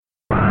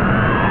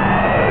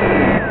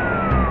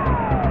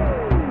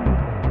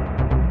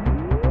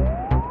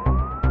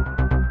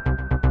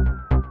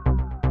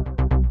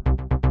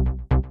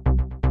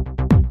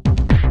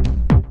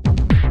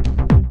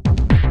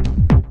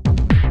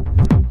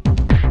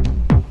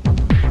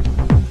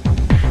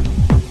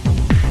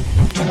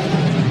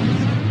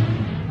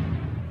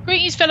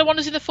fellow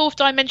wanderers in the fourth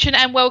dimension,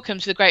 and welcome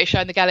to the greatest show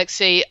in the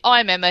galaxy.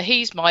 I'm Emma,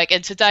 he's Mike,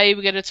 and today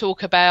we're going to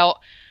talk about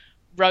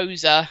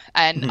Rosa,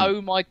 and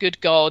oh my good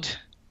God,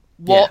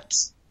 what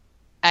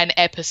an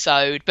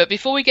episode. But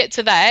before we get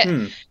to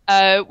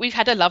that, we've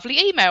had a lovely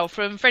email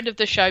from friend of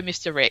the show,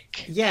 Mr.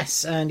 Rick.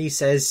 Yes, and he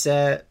says...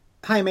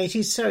 Hi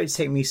mateys, sorry it's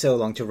taken me so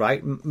long to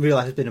write. Real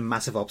life has been a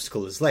massive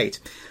obstacle as late.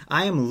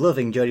 I am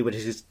loving Jodie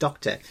Whittaker's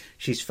Doctor.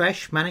 She's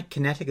fresh, manic,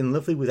 kinetic and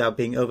lovely without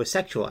being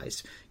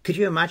over-sexualised. Could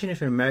you imagine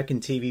if an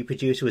American TV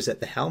producer was at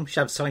the helm? She'd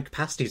have sonic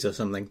capacities or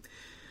something.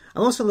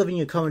 I'm also loving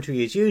your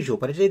commentary as usual,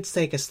 but I did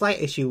take a slight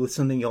issue with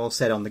something you all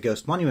said on the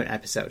Ghost Monument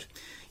episode.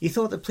 You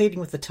thought that pleading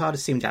with the TARDIS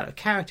seemed out of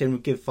character and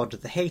would give fodder to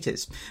the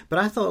haters, but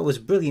I thought it was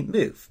a brilliant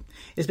move.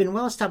 It's been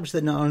well established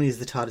that not only is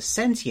the TARDIS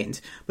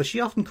sentient, but she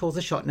often calls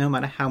the shot no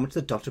matter how much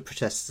the Doctor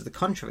protests to the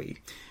contrary.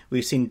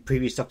 We've seen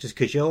previous Doctors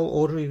cajole,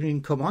 order,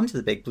 even come onto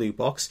the big blue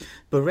box,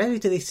 but rarely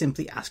do they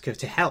simply ask her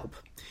to help.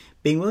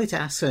 Being willing to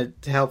ask her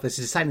to help is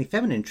a decidedly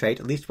feminine trait,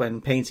 at least when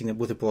painting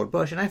with a broad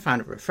brush, and I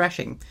found it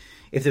refreshing.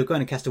 If they were going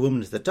to cast a woman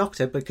as the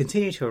Doctor, but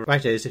continue to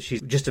write her as if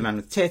she's just a man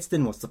with tits,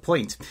 then what's the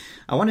point?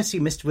 I want to see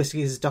Mr.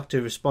 Whittaker's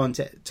Doctor respond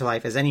to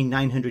life as any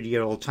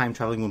 900-year-old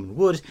time-travelling woman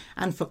would,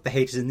 and fuck the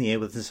haters in the ear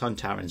with the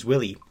Sontaran's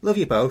Willy. Love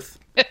you both.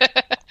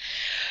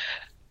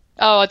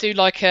 Oh, I do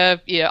like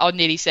I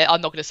nearly said, I'm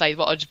not going to say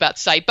what I was about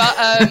to say, but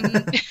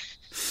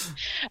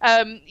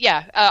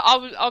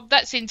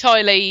that's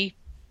entirely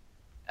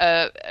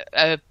I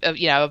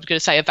was going to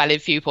say a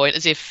valid viewpoint,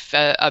 as if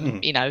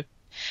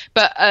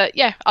but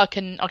I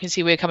can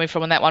see where you're coming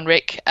from on that one,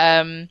 Rick.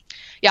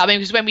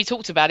 Because when we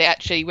talked about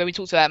it, when we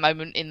talked about that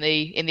moment in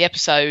the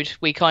episode,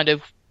 we kind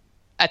of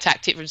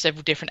attacked it from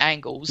several different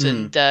angles,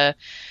 and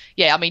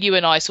you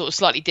and I sort of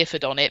slightly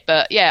differed on it,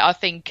 but I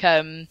think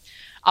I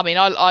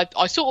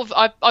sort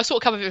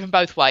of come at it from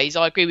both ways.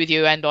 I agree with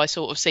you, and I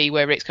sort of see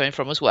where Rick's coming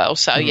from as well.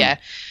 So he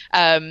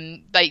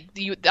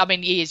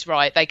is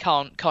right. They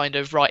can't kind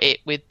of write it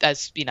with,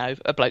 as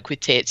a bloke with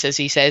tits, as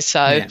he says.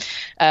 So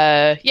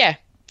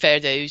fair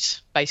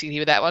dues, basically,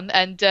 with that one.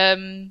 And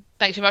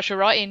thanks very much for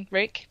writing,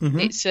 Rick.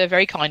 It's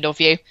very kind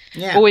of you.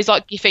 Yeah. Always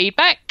like your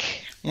feedback.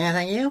 Yeah,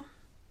 thank you.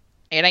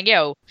 Yeah, thank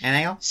you.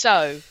 Thank you.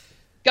 So,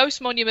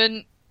 Ghost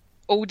Monument,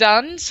 all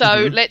done.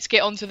 So let's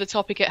get on to the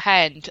topic at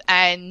hand.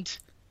 And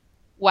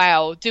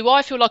wow, do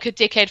I feel like a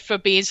dickhead for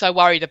being so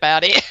worried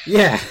about it?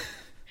 Yeah.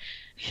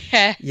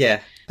 Yeah.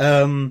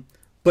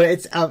 But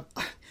it's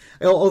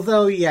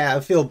although I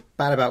feel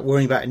bad about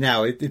worrying about it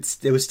now.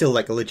 It was still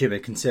like a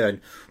legitimate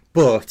concern,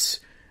 but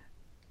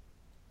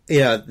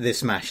they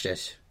smashed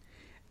it,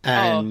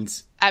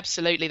 and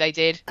absolutely they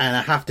did. And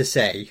I have to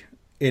say,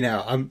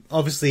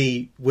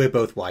 obviously we're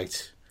both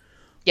white.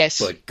 Yes,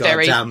 but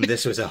goddamn,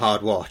 this was a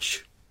hard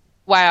watch.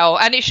 Wow,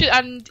 and it should,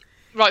 and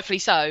rightfully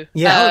so.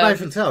 Yeah,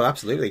 rightfully so,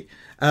 absolutely.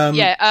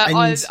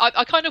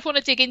 I kind of want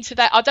to dig into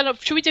that. I don't know.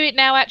 Should we do it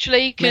now,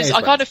 actually? Because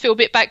I kind of feel a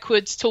bit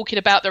backwards talking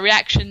about the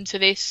reaction to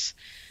this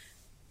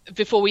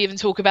before we even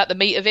talk about the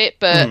meat of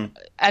it. But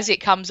as it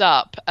comes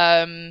up,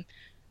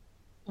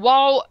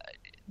 while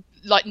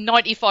like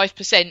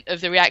 95%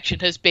 of the reaction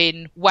has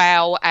been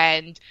wow,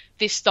 and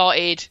this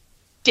started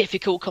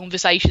difficult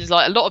conversations.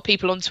 Like a lot of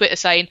people on Twitter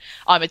saying,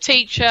 "I'm a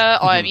teacher.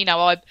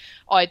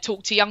 I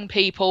talk to young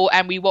people,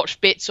 and we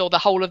watched bits or the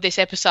whole of this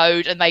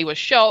episode, and they were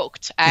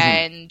shocked,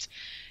 and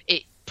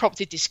it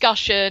prompted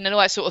discussion and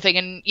all that sort of thing."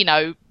 And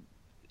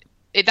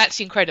that's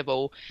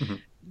incredible.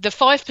 The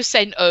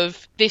 5%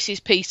 of this is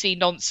PC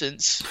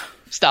nonsense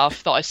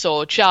stuff that I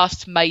saw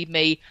just made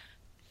me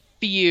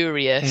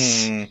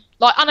furious,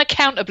 like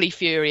unaccountably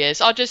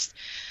furious. I just,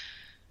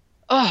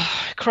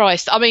 oh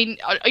Christ! I mean,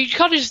 you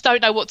kind of just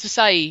don't know what to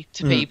say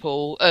to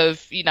people.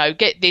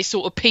 Get this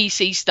sort of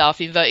PC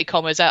stuff, inverted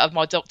commas, out of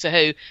my Doctor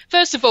Who.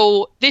 First of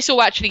all, this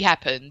all actually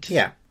happened.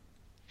 Yeah.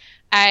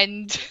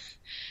 And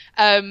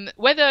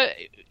whether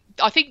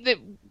I think that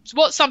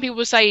what some people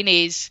were saying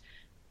is,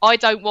 I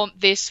don't want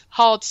this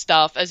hard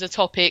stuff as a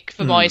topic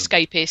for my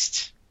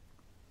escapist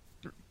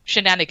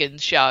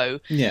shenanigans show.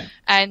 Yeah.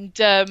 And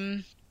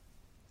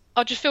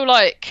I just feel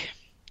like,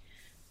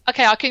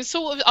 okay, I can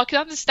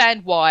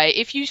understand why.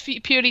 If you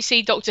purely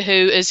see Doctor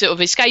Who as sort of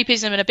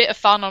escapism and a bit of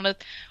fun on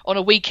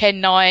a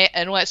weekend night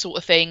and all that sort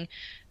of thing,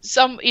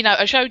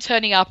 a show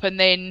turning up and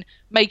then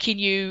making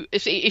you,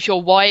 if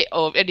you're white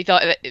or anything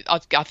like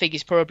that, I think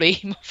is probably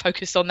more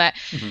focused on that,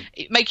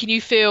 making you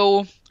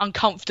feel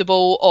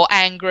uncomfortable or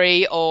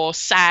angry or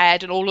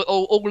sad and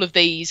all of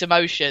these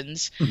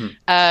emotions.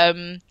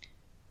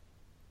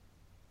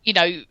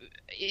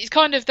 It's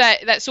kind of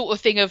that sort of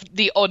thing of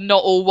the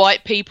not all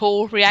white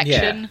people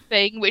reaction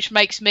thing, which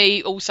makes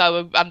me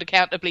also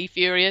unaccountably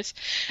furious.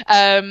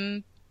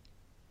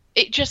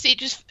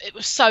 It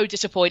was so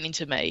disappointing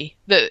to me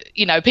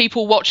that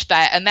people watched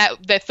that and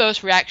that their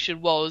first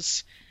reaction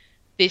was,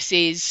 "This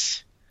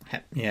is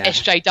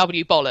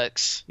SJW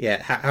bollocks."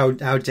 Yeah,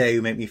 how dare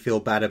you make me feel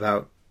bad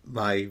about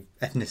my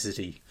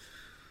ethnicity?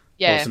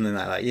 Or something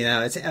like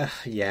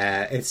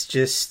that. It's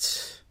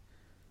just.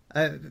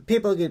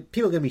 People are going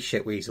to be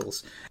shit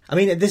weasels. I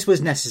mean, this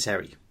was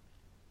necessary.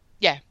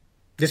 Yeah.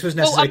 This was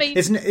necessary. Well, I mean,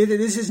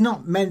 this is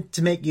not meant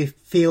to make you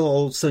feel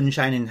all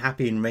sunshine and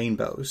happy and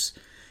rainbows.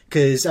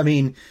 Because, I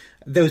mean,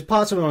 there was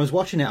parts of when I was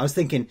watching it, I was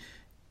thinking,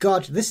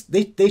 God,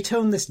 they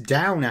toned this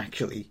down,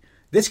 actually.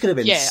 This could have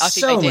been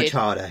so much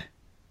harder.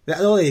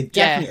 Oh, they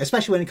definitely,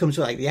 especially when it comes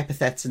to, like, the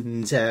epithets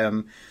and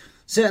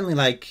certainly,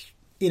 like,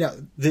 you know,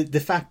 the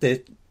fact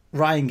that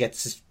Ryan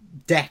gets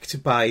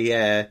decked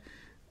by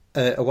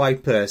a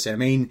white person. I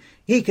mean,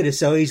 he could have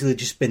so easily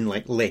just been,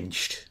 like,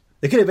 lynched.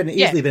 There could have been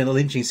easily been a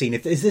lynching scene.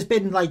 If this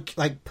been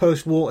like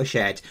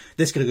post-Watershed,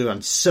 this could have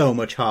gone so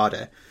much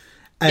harder.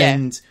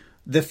 And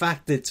the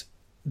fact that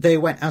they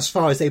went as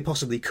far as they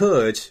possibly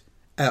could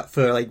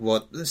for like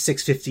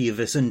 6:50 of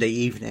a Sunday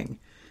evening,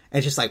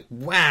 it's just like,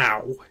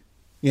 wow,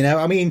 you know.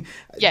 I mean,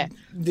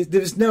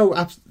 there's no,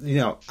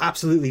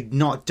 absolutely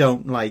not.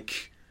 Don't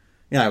like,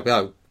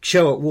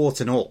 show it warts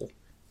and all,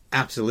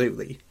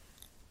 absolutely.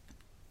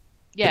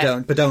 Yeah,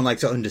 but don't like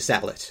to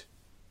undersell it.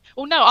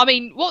 Well, no, I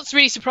mean, what's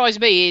really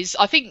surprised me is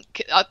I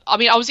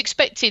was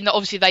expecting that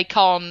obviously they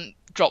can't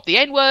drop the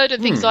N-word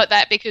and things like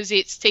that because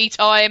it's tea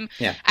time,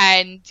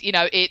 and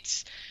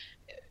it's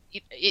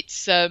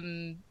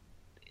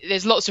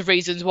there's lots of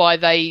reasons why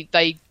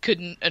they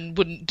couldn't and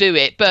wouldn't do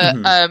it, but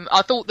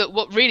I thought that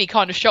what really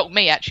kind of shocked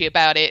me actually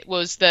about it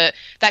was that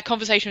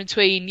conversation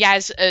between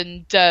Yaz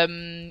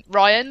and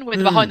Ryan when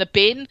they're behind the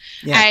bin,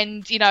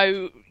 and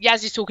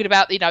Yaz is talking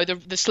about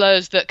the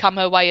slurs that come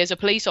her way as a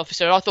police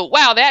officer, and I thought,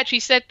 wow, they actually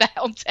said that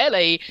on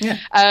telly.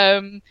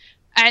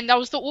 And I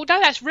was thought, well, no,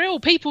 that's real.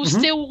 People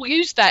still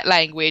use that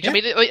language. I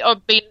mean,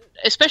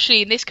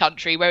 especially in this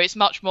country where it's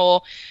much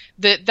more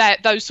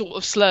that those sort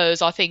of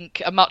slurs, I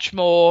think, are much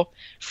more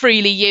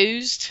freely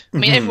used. I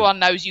mean, everyone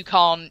knows you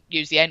can't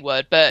use the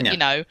N-word, but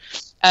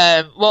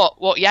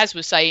what Yaz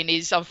was saying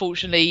is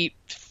unfortunately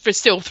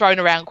still thrown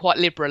around quite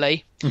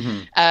liberally.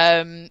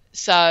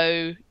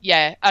 So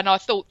yeah, and I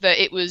thought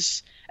that it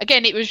was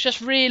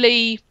just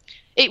really.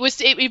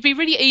 It'd be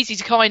really easy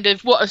to kind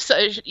of watch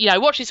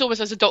this almost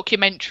as a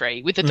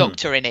documentary with the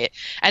Doctor in it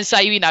and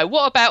say,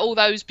 what about all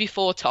those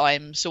before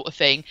times sort of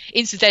thing.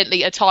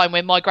 Incidentally, a time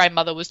when my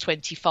grandmother was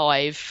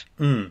 25.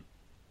 So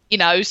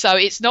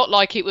it's not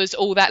like it was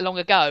all that long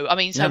ago. I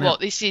mean,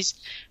 this is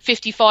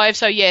 55,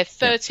 so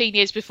 13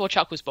 years before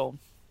Chuck was born.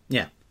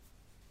 Yeah.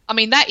 I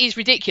mean, that is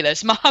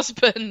ridiculous. My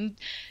husband,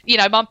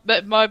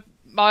 my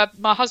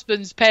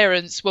husband's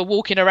parents were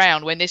walking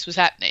around when this was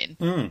happening.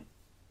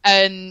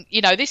 And,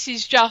 this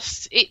is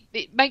just,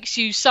 it makes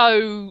you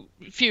so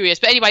furious.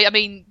 But anyway, I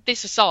mean,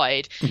 this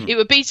aside, it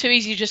would be too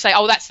easy to just say,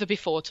 oh, that's the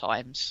before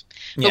times.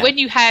 But when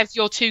you have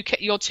your two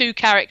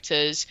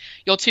characters,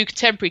 your two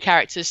contemporary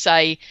characters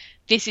say,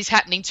 this is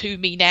happening to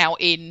me now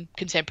in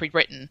contemporary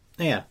Britain.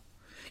 Yeah.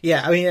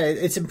 Yeah, I mean,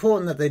 it's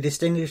important that they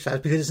distinguish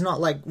that because it's not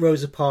like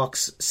Rosa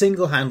Parks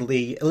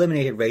single-handedly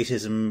eliminated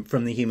racism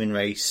from the human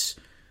race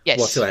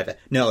whatsoever.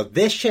 No,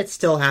 this shit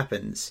still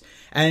happens.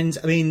 And,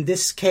 I mean,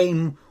 this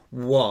came...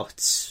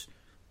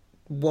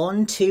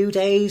 1-2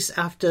 days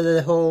after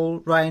the whole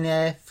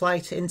Ryanair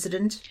flight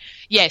incident?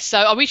 Yes, so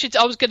I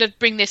was going to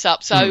bring this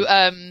up. So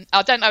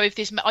I don't know if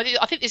this...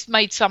 I think this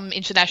made some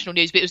international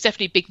news, but it was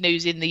definitely big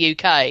news in the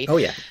UK. Oh,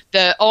 yeah.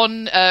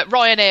 On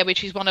Ryanair,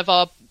 which is one of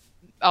our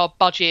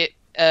budget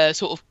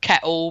sort of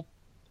cattle...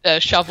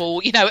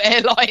 shovel,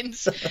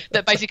 airlines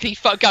that basically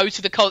go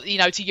to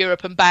to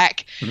Europe and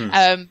back.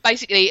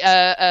 Basically,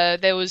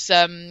 there was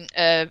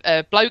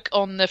a bloke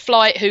on the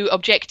flight who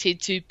objected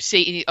to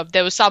seating.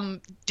 There was some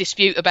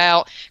dispute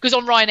about because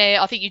on Ryanair,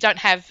 I think you don't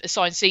have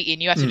assigned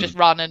seating. You have to just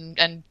run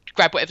and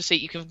grab whatever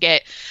seat you can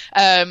get.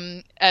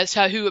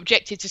 So who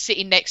objected to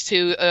sitting next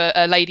to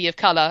a lady of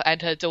colour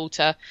and her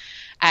daughter.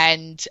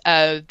 And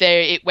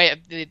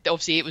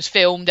obviously it was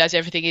filmed, as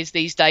everything is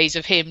these days,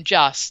 of him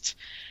just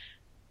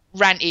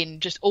ranting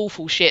just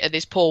awful shit at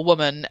this poor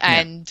woman,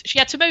 and she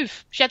had to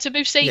move. She had to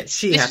move seats.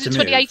 This was in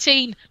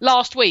 2018,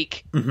 last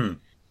week.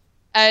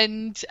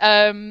 And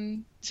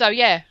so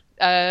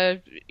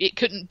it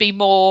couldn't be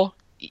more.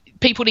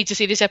 People need to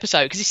see this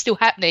episode because it's still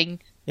happening.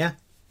 Yeah.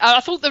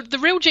 I thought the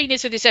real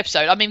genius of this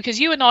episode, I mean, because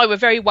you and I were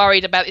very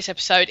worried about this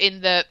episode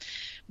in that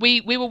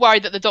we were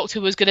worried that the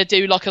Doctor was going to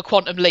do like a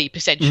quantum leap,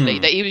 essentially,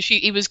 that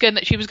she was going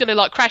to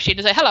like crash in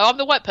and say, hello, I'm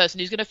the white person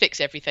who's going to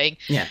fix everything.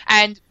 Yeah.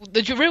 And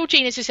the real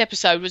genius of this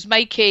episode was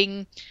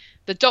making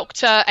the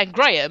Doctor and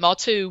Graham, our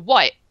two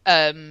white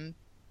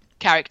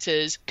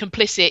characters,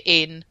 complicit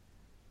in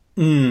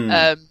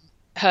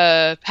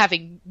her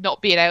having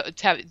not been able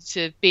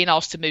to being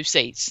asked to move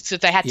seats, so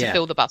they had to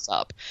fill the bus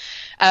up.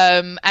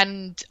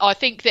 And I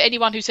think that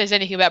anyone who says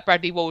anything about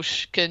Bradley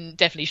Walsh can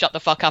definitely shut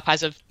the fuck up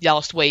as of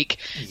last week,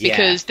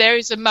 because there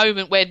is a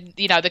moment when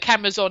the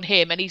camera's on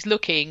him and he's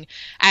looking,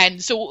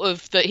 and sort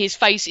of that his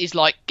face is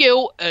like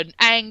guilt and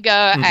anger,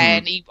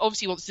 and he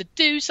obviously wants to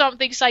do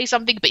something, say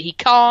something, but he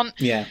can't.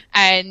 Yeah.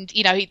 And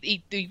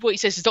he what he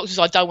says to the Doctor is,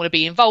 I don't want to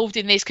be involved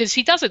in this, because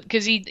he doesn't,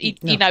 because he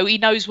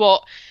knows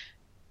what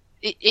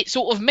it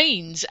sort of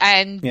means.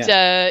 And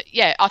I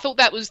thought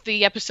that was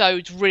the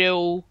episode's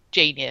real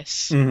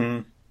genius,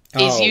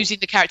 is using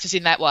the characters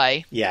in that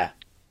way. Yeah.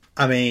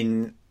 I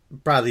mean,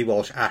 Bradley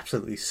Walsh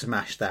absolutely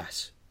smashed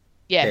that.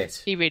 Yeah,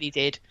 bit. he really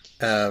did.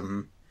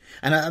 And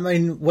I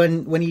mean,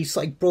 when he's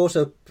like brought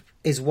up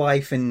his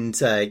wife, and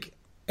it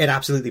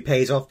absolutely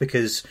pays off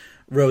because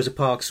Rosa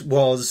Parks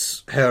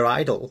was her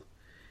idol,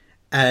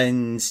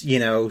 and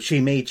she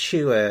made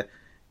sure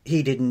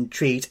he didn't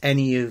treat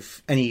any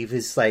of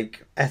his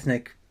like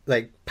ethnic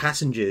like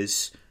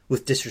passengers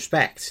with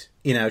disrespect.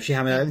 She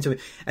hammered that into it,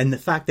 and the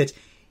fact that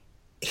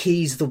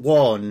he's the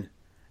one.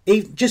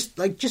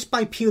 Just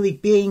by purely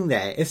being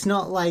there, it's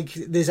not like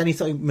there's any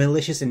sort of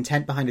malicious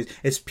intent behind it.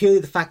 It's purely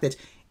the fact that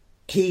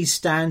he's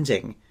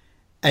standing,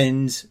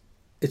 and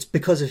it's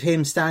because of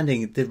him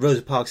standing that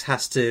Rosa Parks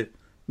has to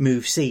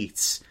move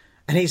seats.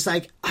 And he's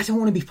like, I don't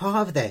want to be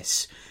part of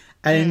this.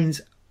 And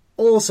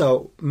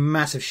also,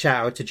 massive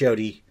shout out to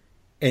Jodie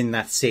in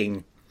that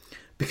scene,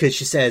 because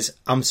she says,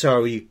 I'm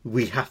sorry,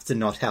 we have to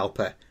not help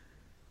her.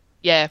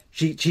 Yeah.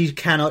 She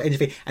cannot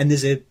interfere. And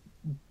there's a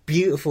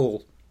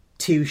beautiful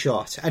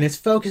two-shot, and it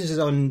focuses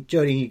on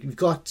Jodie. You've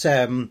got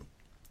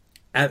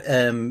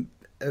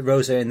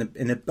Rosa in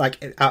the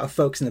like out of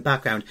focus in the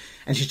background,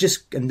 and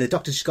the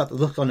doctor's just got the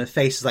look on her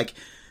face like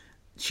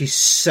she's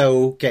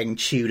so getting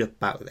chewed up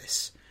about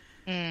this.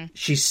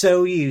 She's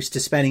so used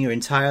to spending her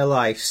entire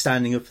life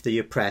standing up for the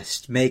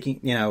oppressed,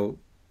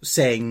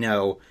 saying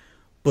no,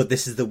 but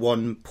this is the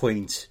one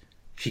point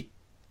she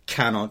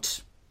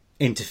cannot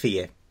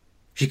interfere.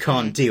 She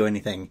can't do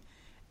anything.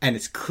 And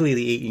it's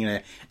clearly eating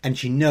her, and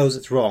she knows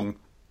it's wrong,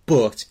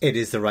 but it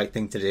is the right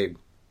thing to do.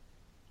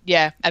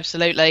 Yeah,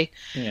 absolutely.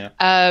 Yeah.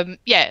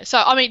 So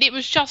I mean, it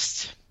was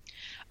just,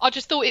 I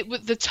just thought it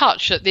was the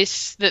touch that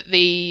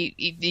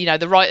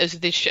the writers of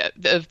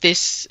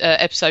this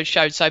episode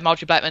showed. So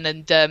Marjorie Blackman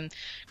and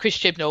Chris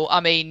Chibnall.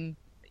 I mean,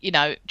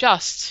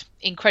 just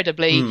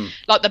incredibly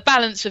like the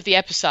balance of the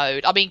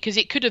episode. I mean, because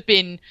it could have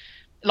been,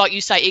 like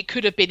you say, it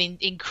could have been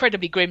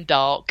incredibly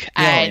grimdark,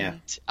 and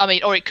I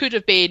mean, or it could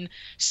have been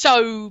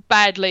so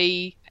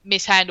badly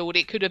mishandled.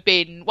 It could have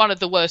been one of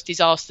the worst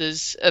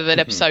disasters of an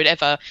episode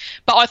ever.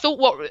 But I thought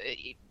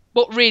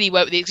what really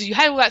worked with it, because you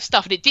had all that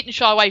stuff and it didn't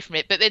shy away from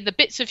it, but then the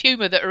bits of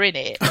humour that are in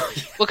it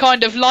were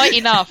kind of light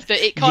enough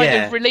that it kind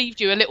of relieved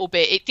you a little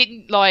bit. It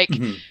didn't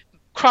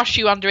crush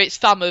you under its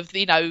thumb of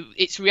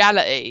its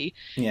reality.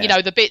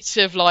 The bits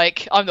of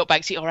like, I'm not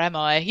Banksy, or am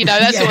I?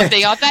 That sort of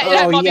thing.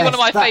 That might be one of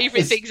my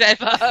favourite things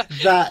ever.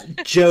 That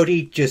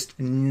Jodie just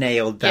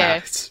nailed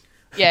that.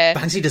 Yeah.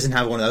 Banksy doesn't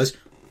have one of those.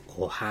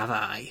 Or have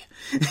I?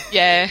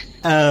 Yeah.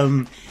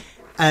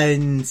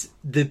 And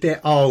the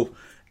bit,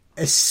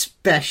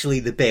 especially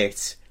the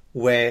bit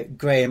where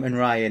Graham and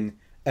Ryan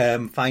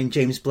find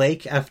James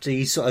Blake after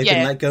he's sort of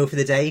been let go for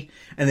the day,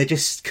 and they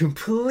just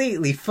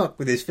completely fuck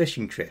with his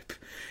fishing trip.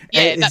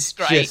 Yeah, that's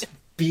great. Just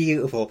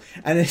beautiful,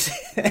 and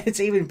it's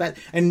even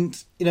better.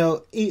 And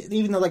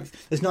even though like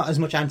there's not as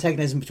much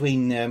antagonism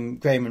between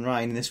Graham and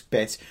Ryan in this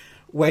bit,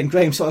 when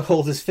Graham sort of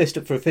holds his fist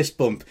up for a fist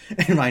bump,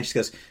 and Ryan just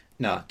goes,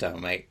 "No,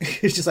 don't, mate."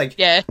 It's just like,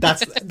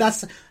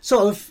 that's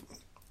sort of.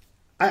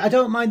 I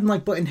don't mind them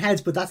like butting heads,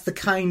 but that's the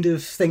kind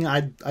of thing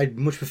I'd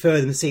much prefer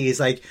them to see.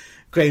 Is like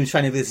Graham's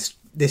trying to be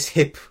this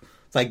hip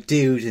like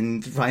dude,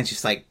 and Ryan's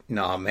just like,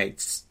 "No, mate,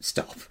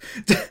 stop!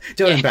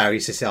 Don't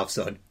embarrass yourself,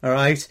 son. All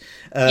right."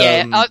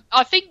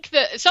 I think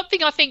that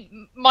something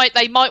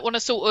they might want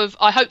to sort of.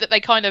 I hope that they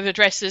kind of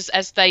address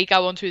as they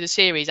go on through the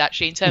series,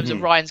 actually, in terms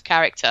of Ryan's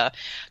character.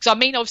 Because I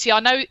mean, obviously,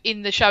 I know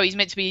in the show he's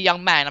meant to be a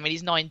young man. I mean,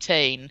 he's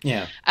 19.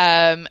 Yeah.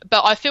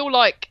 But I feel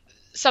like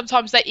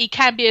sometimes that he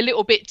can be a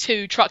little bit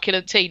too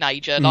truculent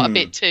teenager, like a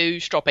bit too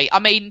stroppy. I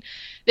mean,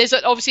 there's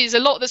a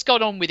lot that's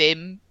gone on with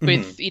him,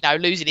 with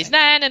losing his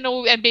nan and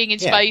all, and being in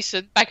space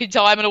and back in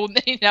time and all,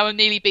 and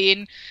nearly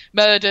being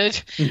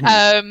murdered,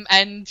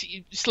 and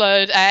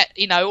slurred at,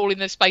 all in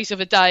the space of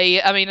a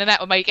day. I mean, and that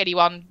would make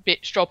anyone a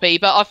bit stroppy.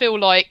 But I feel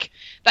like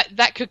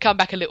that could come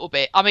back a little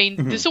bit. I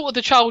mean, the sort of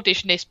the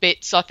childishness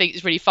bits I think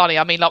is really funny.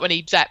 I mean, like when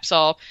he zaps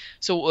our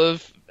sort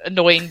of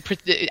annoying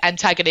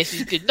antagonist,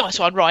 he's good, nice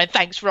one, Ryan,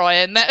 thanks,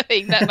 Ryan. That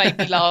made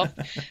me laugh.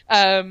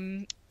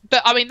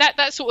 But I mean,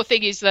 that sort of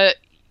thing is that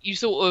you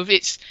sort of,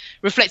 it's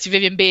reflective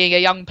of him being a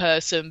young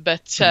person,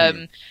 but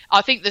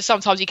I think that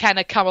sometimes he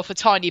can come off a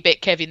tiny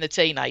bit Kevin the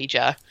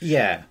teenager.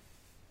 Yeah,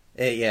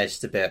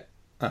 just a bit.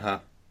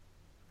 But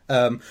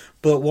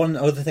one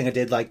other thing I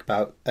did like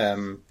about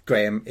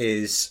Graham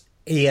is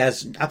he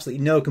has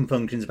absolutely no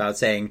compunctions about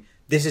saying,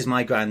 "This is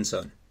my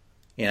grandson."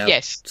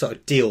 Yes. Sort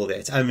of deal with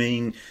it. I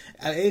mean,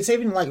 it's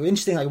even like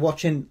interesting, like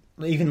watching,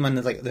 even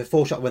when like the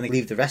foreshot when they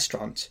leave the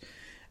restaurant,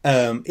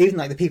 even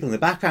like the people in the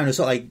background are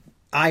sort of like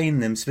eyeing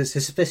them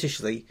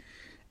suspiciously.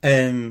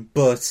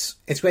 But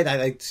it's great that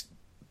like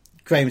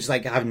Graham's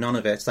like having none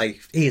of it. It's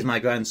like, he is my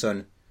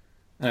grandson,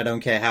 and I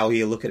don't care how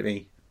he'll look at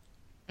me.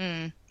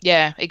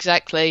 Yeah,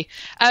 exactly.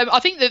 I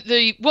think that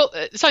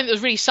something that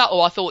was really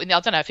subtle, I thought, I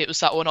don't know if it was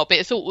subtle or not, but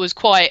I thought was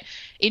quite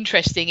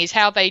interesting is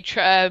how they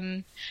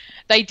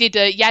did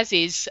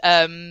Yaz's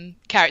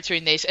character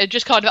in this, and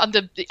just kind of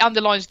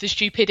underlines the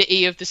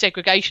stupidity of the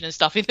segregation and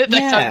stuff, in that they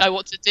don't know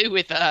what to do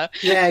with her.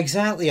 Yeah,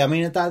 exactly. I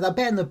mean, that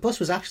bit in the bus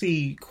was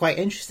actually quite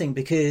interesting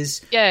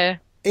because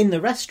in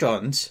the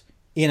restaurant,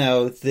 you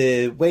know,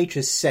 the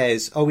waitress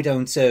says, "Oh, we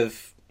don't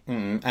serve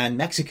and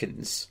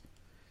Mexicans."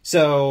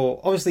 So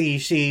obviously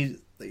she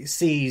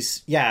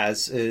sees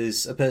Yaz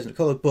as a person of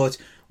colour, but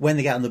when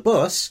they get on the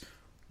bus,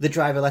 the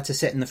driver lets her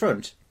sit in the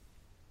front.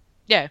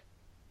 Yeah.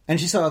 And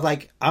she's sort of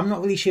like, I'm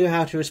not really sure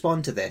how to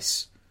respond to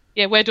this.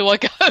 Yeah, where do I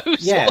go?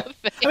 Yeah. Sort of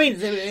thing. I mean,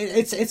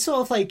 it's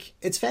sort of like,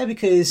 it's fair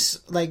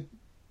because, like,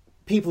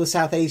 people of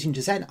South Asian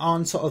descent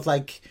aren't sort of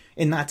like,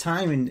 in that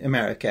time in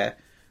America,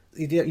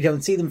 you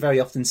don't see them very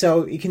often.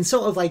 So you can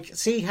sort of like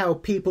see how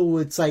people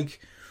would like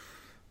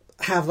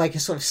have like a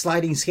sort of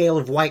sliding scale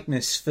of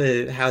whiteness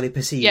for how they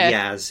perceive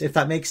Yaz, if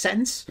that makes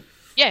sense.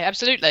 Yeah,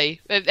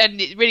 absolutely.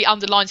 And it really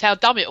underlines how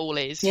dumb it all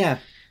is. Yeah.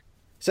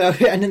 So,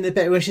 and then the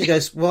bit where she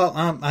goes, well,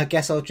 I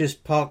guess I'll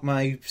just park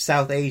my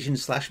South Asian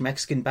 /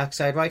 Mexican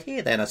backside right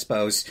here then, I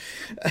suppose.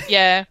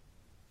 Yeah.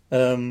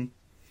 And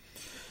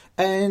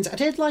I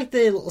did like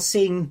the little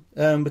scene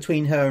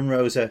between her and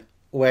Rosa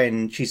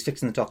when she's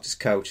fixing the doctor's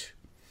coat.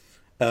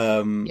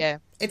 Yeah.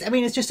 I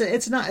mean,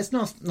 it's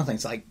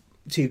nothing's like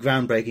too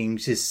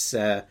groundbreaking. Just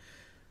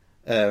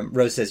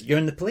Rosa says, "You're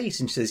in the police,"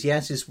 and she says,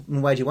 "Yes." She says,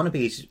 "Where do you want to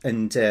be?"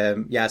 And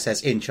Yaz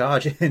says, "In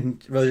charge."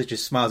 And Rosa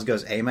just smiles and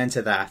goes, "Amen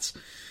to that."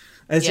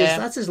 And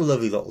that's just a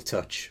lovely little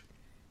touch.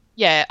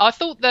 Yeah, I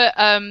thought that.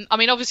 I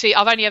mean, obviously,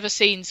 I've only ever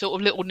seen sort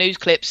of little news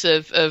clips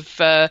of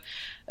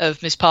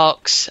Miss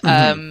Parks.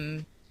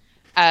 Mm-hmm.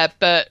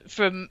 But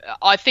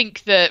I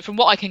think that from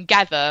what I can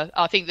gather,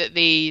 I think that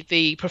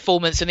the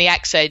performance and the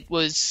accent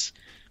was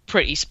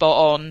pretty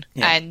spot on,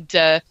 and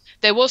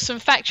there was some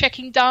fact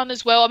checking done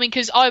as well. I mean,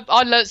 because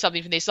I learned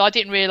something from this. I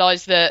didn't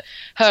realise that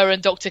her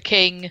and Dr.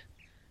 King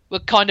were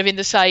kind of in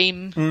the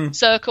same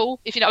circle.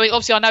 If you know, I mean,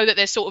 obviously I know that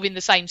they're sort of in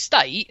the same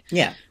state.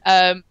 Yeah.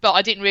 But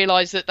I didn't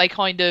realise that they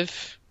kind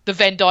of the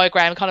Venn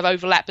diagram kind of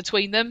overlapped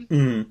between them.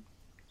 Mm.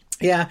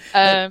 Yeah.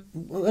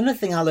 Another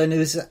thing I learned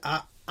was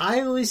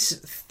I always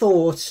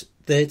thought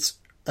that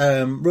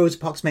Rosa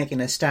Parks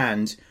making a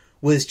stand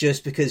was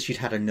just because she'd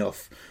had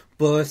enough.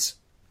 But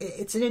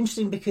it's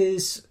interesting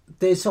because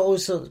there's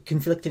also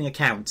conflicting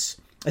accounts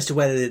as to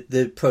whether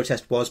the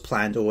protest was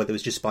planned or whether it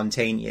was just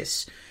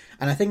spontaneous.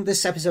 And I think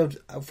this episode,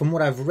 from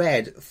what I've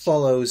read,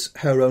 follows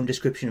her own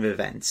description of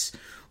events.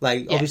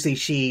 Like, obviously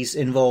she's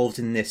involved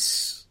in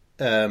this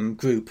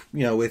group,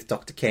 you know, with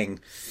Dr.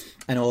 King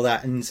and all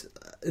that. And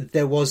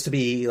there was to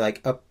be,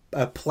 like,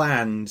 a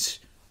planned,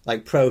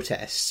 like,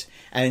 protest.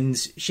 And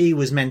she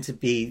was meant to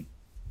be...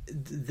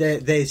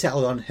 They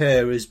settled on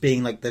her as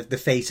being, like, the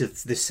face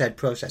of this said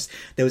protest.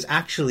 There was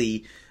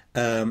actually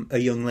a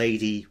young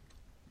lady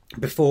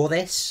before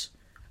this.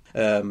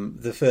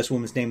 The first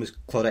woman's name was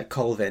Claudette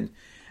Colvin.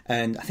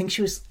 And I think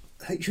she was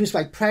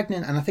like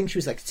pregnant, and I think she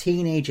was like a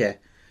teenager.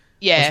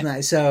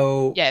 Yeah.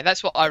 So yeah,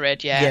 that's what I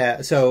read. Yeah.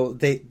 Yeah. So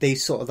they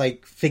sort of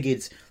like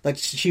figured like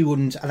she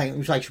wouldn't. I think it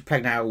was like she was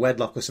pregnant out of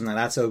wedlock or something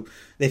like that. So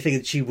they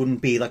figured she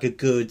wouldn't be like a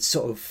good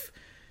sort of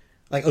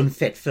like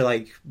unfit for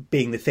like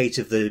being the fate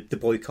of the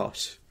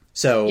boycott.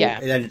 So it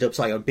ended up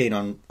like being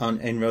on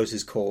in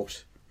Rosa's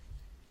court.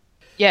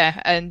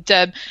 Yeah, and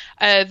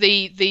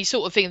the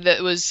sort of thing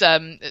that was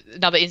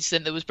another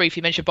incident that was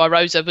briefly mentioned by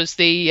Rosa was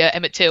the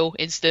Emmett Till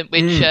incident,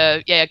 which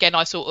again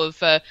I sort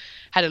of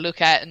had a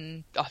look at,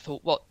 and I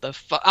thought, what the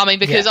fuck? I mean,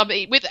 because I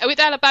mean, with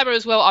Alabama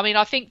as well. I mean,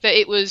 I think that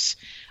it was.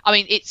 I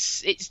mean,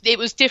 it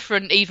was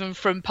different even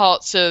from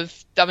parts of.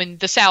 I mean,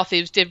 the South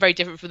is very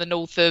different from the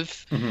North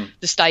of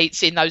the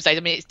states in those days.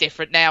 I mean, it's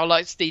different now.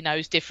 Like, you know,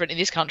 it's different in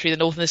this country, the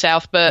North and the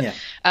South. But you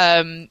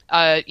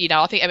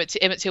know, I think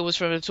Emmett Till was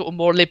from a sort of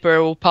more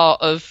liberal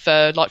part of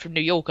like from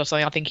New York or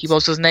something. I think he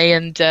was, wasn't he?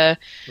 And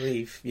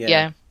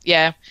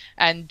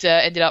and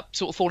ended up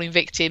sort of falling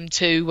victim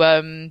to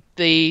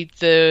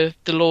the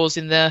laws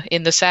in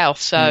the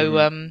South. So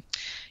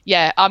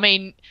I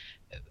mean,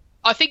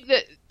 I think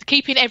that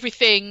keeping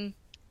everything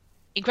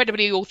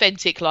incredibly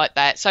authentic like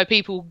that, so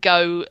people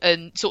go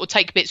and sort of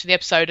take bits from the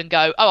episode and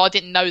go, oh, I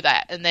didn't know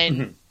that, and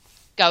then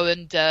go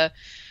and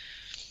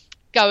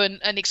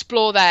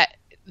explore that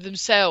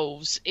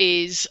themselves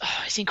is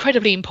it's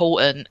incredibly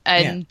important.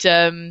 And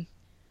I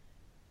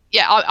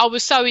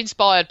was so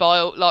inspired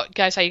by, like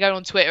I say, going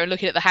on Twitter and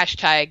looking at the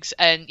hashtags,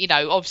 and you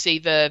know, obviously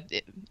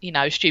the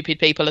stupid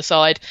people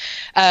aside,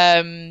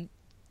 you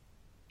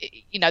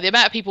know, the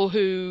amount of people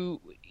who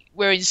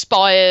were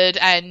inspired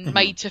and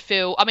made to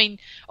feel. I mean,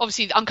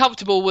 obviously,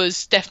 uncomfortable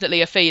was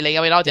definitely a feeling.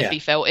 I mean, I definitely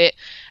felt it,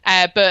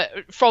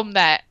 but from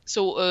that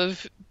sort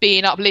of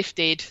being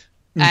uplifted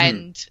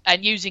and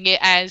using it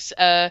as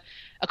a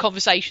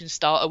conversation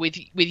starter with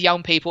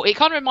young people, it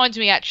kind of reminds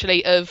me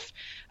actually of.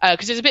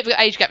 Because there's a bit of an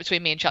age gap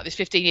between me and Chuck. There's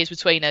 15 years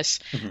between us.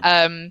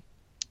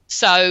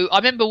 So I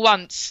remember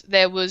once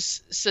there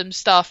was some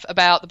stuff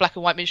about the Black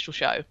and White Minstrel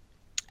Show.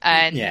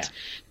 And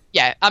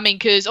I mean,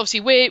 because obviously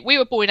we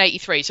were born in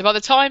 83. So by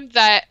the time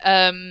that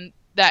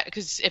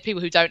because if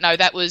people who don't know,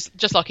 that was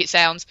just like it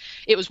sounds.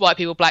 It was white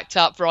people blacked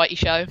up variety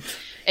show.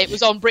 It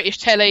was on British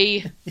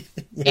telly.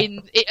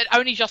 It had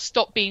only just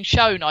stopped being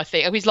shown, I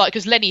think. It was like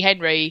because Lenny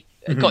Henry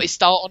got his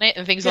start on it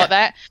and things like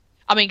that.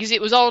 I mean, because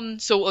it was on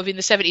sort of in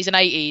the 70s and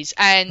 80s,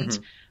 and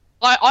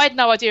I had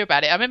no idea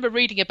about it. I remember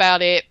reading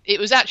about it. It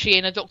was actually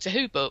in a Doctor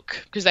Who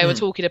book, because they were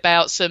talking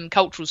about some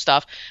cultural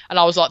stuff, and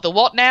I was like, the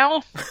what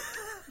now?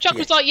 Chuck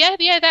was like,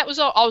 yeah, that was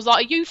on. I was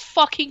like, are you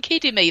fucking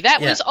kidding me? That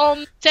was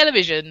on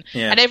television,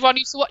 and everyone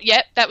used to watch.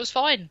 Yeah, that was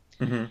fine.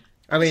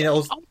 I mean,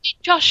 it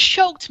just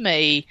shocked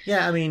me.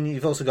 Yeah, I mean,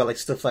 you've also got like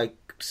stuff like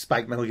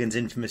Spike Milligan's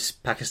infamous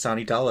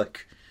Pakistani Dalek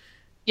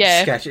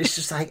sketch. It's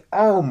just like,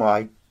 oh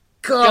my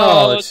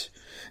god.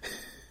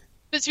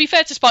 But to be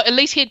fair to Spike, at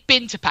least he had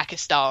been to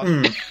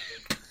Pakistan.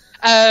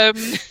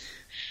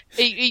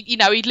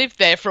 He'd lived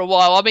there for a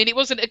while. I mean, it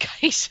wasn't a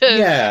case of.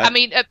 Yeah. I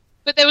mean,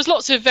 but there was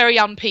lots of very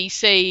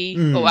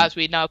un-PC, or as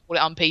we now call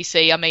it,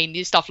 un-PC. I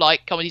mean, stuff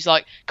like comedies,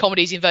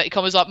 inverted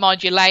commas, like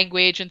Mind Your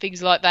Language and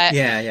things like that.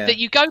 Yeah. That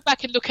you go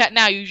back and look at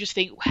now, you just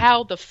think,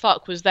 how the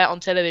fuck was that on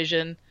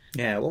television?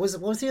 Yeah, what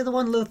was the other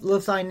one?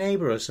 Love Thy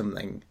Neighbour or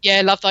something?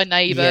 Yeah, Love Thy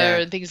Neighbour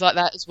and things like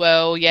that as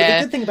well, yeah. But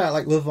the good thing about,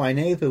 like, Love Thy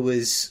Neighbour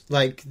was,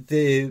 like,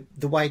 the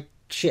white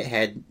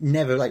shithead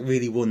never, like,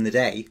 really won the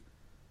day.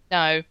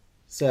 No.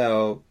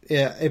 So,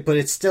 yeah, but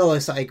it's still,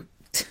 it's like,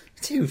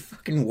 dude,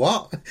 fucking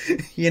what?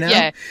 You know?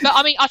 Yeah, but,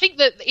 I mean, I think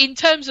that in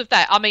terms of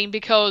that, I mean,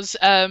 because...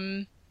 because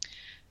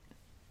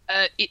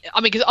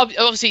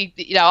obviously,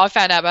 I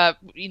found out about,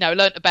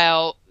 learnt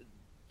about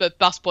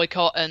bus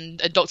boycott and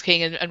Dr.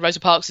 King and Rosa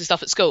Parks and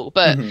stuff at school,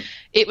 but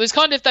it was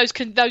kind of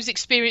those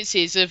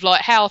experiences of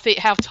like how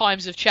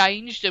times have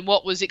changed and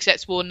what was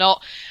acceptable or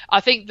not. I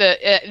think that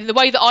the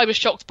way that I was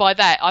shocked by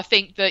that, I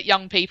think that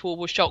young people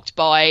were shocked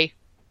by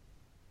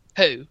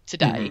Who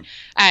today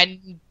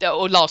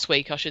or last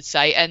week, I should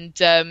say, and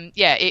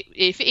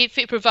if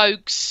it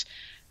provokes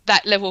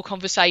that level of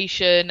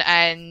conversation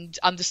and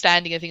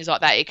understanding and things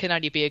like that, it can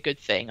only be a good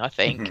thing, I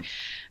think.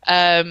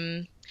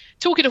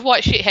 Talking of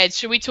white shitheads,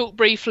 should we talk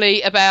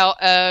briefly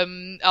about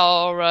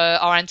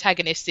our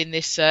antagonist in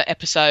this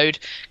episode?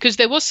 Because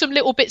there was some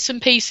little bits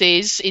and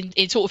pieces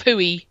in sort of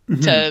hooey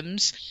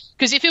terms.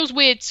 Because it feels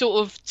weird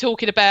sort of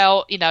talking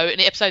about, an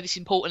episode that's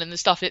important and the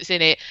stuff that's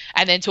in it,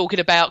 and then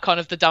talking about kind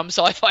of the dumb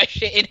sci-fi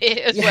shit in it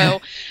as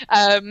well.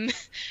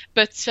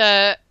 But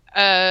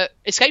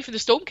Escape from the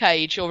Storm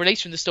Cage, or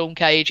Release from the Storm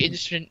Cage,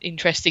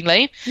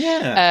 interestingly.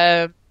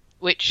 Yeah.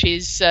 Which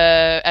is,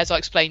 as I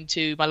explained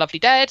to my lovely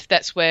dad,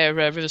 that's where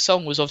River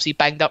Song was obviously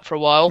banged up for a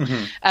while.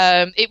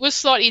 It was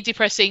slightly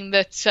depressing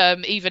that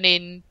even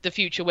in the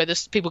future where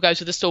people go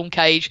to the Storm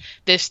Cage,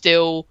 there's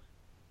still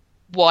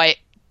white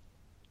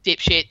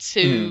dipshits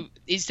who,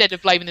 instead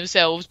of blaming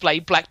themselves,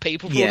 blame black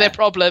people for all their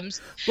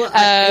problems. Well,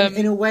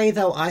 in a way,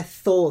 though, I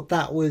thought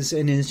that was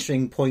an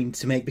interesting point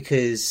to make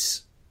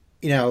because,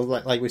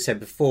 like we said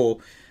before,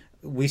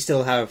 we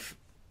still have,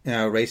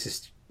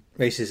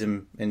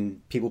 racism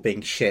and people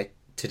being shit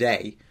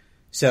today.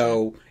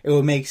 So it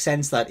would make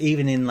sense that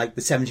even in like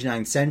the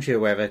 79th century or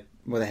where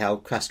the hell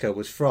Krasko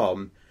was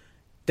from,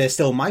 there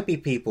still might be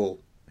people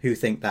who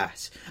think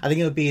that. I think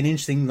it would be an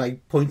interesting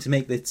like point to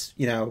make that,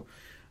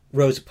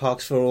 Rosa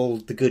Parks, for all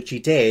the good she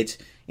did,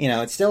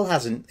 it still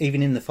hasn't,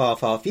 even in the far,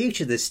 far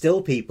future, there's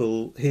still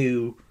people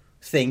who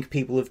think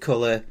people of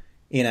colour,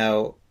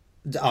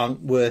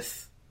 aren't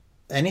worth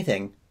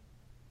anything.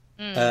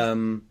 But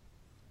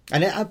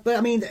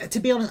I mean, to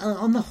be honest,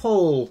 on the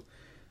whole,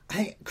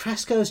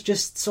 Krasko's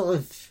just sort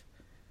of...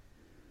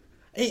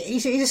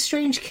 He's a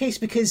strange case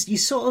because you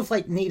sort of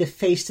like need a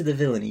face to the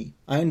villainy.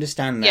 I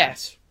understand that.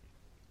 Yes.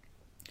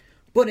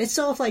 But it's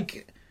sort of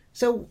like...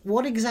 So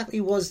what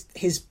exactly was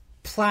his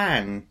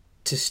plan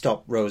to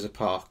stop Rosa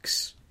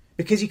Parks?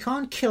 Because he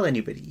can't kill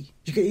anybody.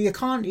 You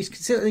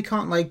certainly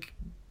can't like...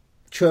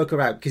 choke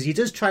her out, because he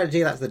does try to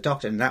do that to the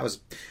Doctor, and that was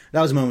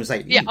a moment was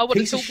like, I want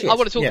to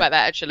talk about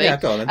that actually. Yeah,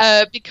 go on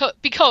then.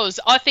 Because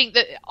I think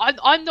that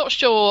I'm not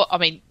sure. I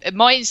mean,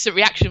 my instant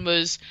reaction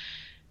was,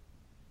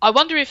 I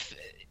wonder if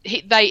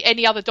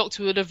any other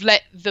Doctor would have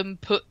let them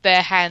put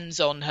their hands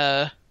on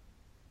her.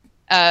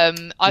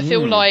 I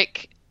feel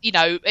like,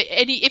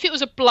 if it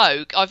was a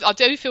bloke, I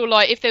do feel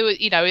like if there were,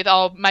 with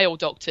our male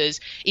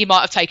doctors, he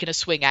might have taken a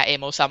swing at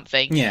him or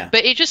something. Yeah.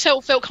 But it just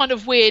felt kind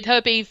of weird,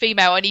 her being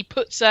female, and he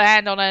puts her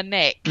hand on her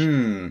neck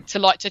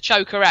to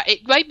choke her out.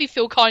 It made me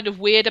feel kind of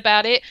weird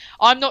about it.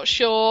 I'm not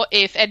sure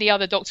if any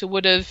other Doctor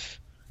would have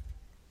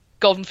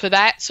gone for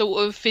that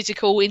sort of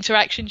physical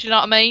interaction. Do you know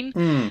what I mean?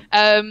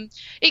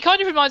 It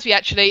kind of reminds me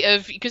actually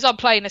of, because I'm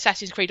playing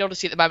Assassin's Creed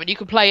Odyssey at the moment. You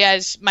can play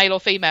as male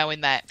or female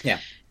in that. Yeah.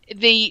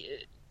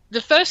 The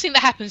first thing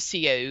that happens to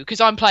you,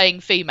 because I'm playing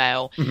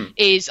female,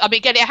 is, I mean,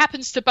 again, it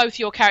happens to both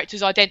your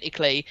characters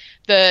identically,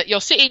 that you're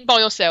sitting by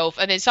yourself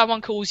and then someone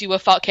calls you a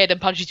fuckhead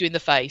and punches you in the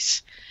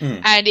face.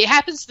 And it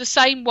happens the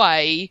same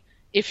way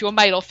if you're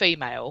male or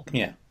female.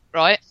 Yeah.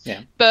 Right?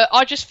 Yeah. But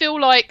I just feel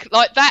like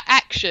that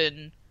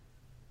action,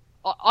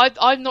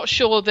 I'm not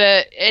sure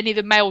that any of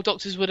the male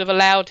doctors would have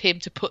allowed him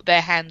to put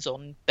their hands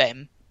on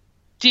them.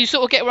 Do you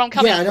sort of get where I'm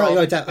coming from? Yeah,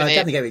 I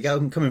definitely get where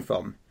you're coming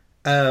from.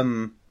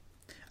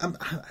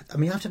 I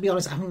mean, I have to be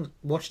honest, I haven't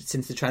watched it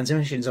since the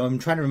transmission, so I'm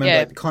trying to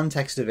remember the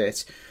context of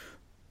it.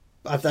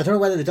 I don't know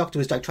whether the Doctor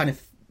was like trying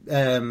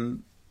to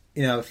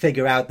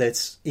figure out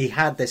that he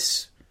had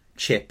this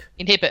chip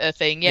inhibitor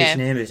thing, this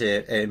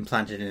inhibitor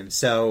implanted in him.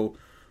 So,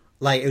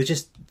 like, it was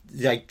just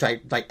like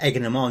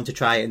egging him on to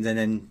try it and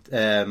then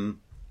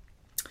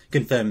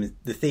confirm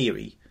the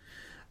theory.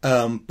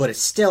 But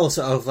it's still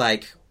sort of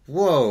like,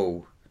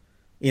 whoa,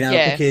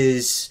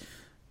 because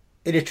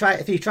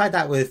if you tried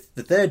that with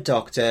the third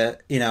Doctor,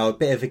 a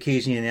bit of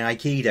accusing in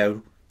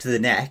Aikido to the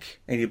neck,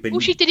 and you've been. Well,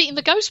 she did it in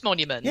the Ghost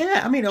Monument.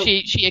 Yeah, I mean,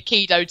 she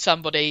Aikido'd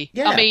somebody.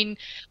 Yeah. I mean,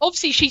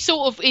 obviously, she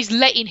sort of is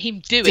letting him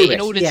do it in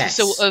order yes.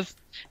 to sort of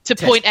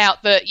point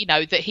out that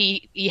that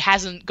he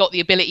hasn't got the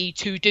ability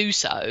to do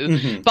so.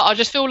 Mm-hmm. But I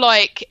just feel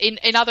like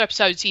in other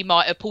episodes he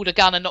might have pulled a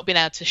gun and not been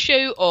able to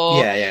shoot,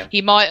 or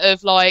he might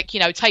have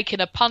taken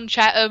a punch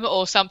at him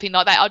or something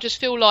like that. I just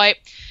feel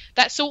like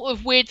that sort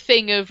of weird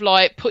thing of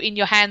like putting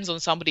your hands on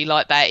somebody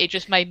like that, it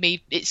just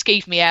it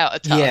skeeved me out a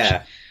touch.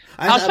 Yeah.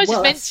 I suppose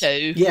it's meant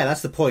to. Yeah,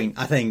 that's the point,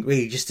 I think,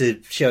 really, just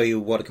to show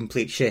you what a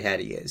complete shithead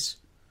he is.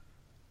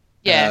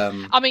 Yeah.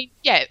 I mean,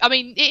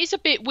 it is a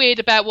bit weird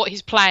about what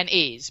his plan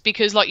is,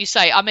 because like you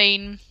say, I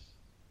mean,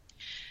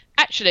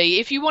 actually,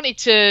 if you wanted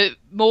to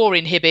more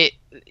inhibit,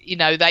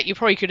 that, you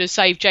probably could have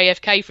saved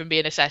JFK from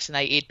being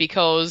assassinated,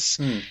 because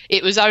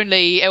it was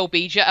only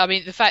LBJ. I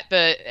mean, the fact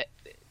that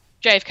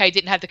JFK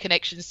didn't have the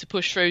connections to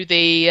push through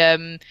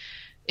the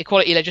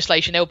equality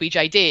legislation,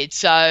 LBJ did.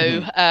 So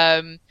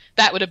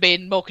that would have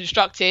been more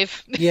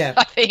constructive,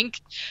 I think.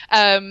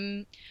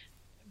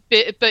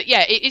 But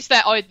yeah, it is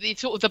that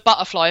it's sort of the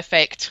butterfly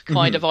effect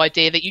kind of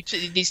idea that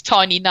this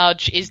tiny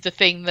nudge is the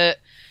thing that,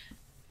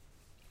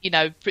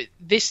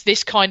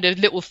 this kind of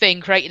little thing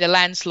created a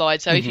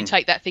landslide. So if you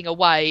take that thing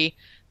away,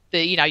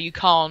 you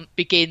can't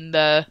begin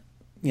the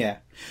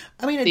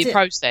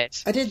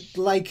process. I did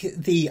like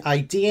the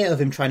idea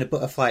of him trying to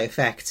butterfly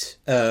effect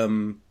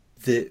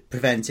the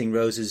preventing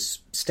Rosa's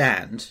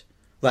stand,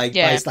 by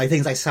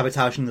things like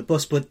sabotaging the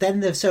bus, but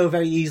then they're so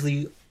very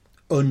easily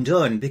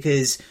undone,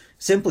 because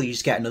simply you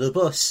just get another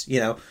bus.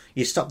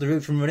 You stop the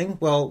route from running.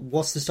 Well,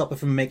 what's to stop her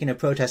from making a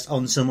protest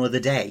on some other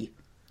day?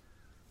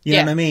 You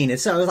know what I mean?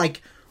 It's sort of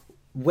like,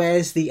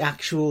 where's the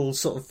actual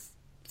sort of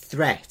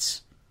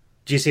threat?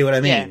 Do you see what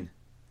I mean? Yeah.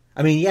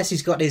 I mean, yes,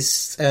 he's got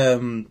his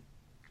time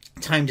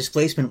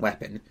displacement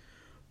weapon,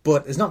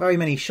 but there's not very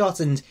many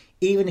shots, and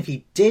even if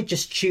he did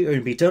just shoot her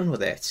and be done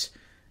with it,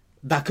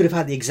 that could have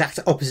had the exact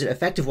opposite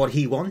effect of what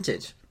he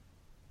wanted.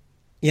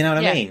 You know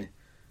what I mean?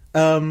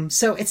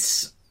 So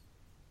it's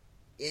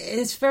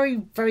very,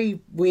 very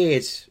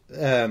weird,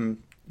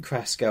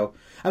 Krasko.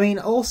 I mean,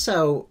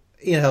 also,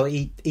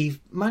 he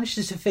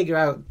manages to figure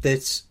out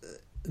that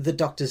the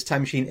Doctor's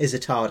time machine is a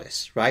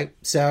TARDIS, right?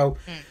 So,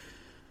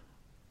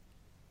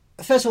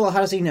 first of all,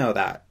 how does he know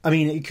that? I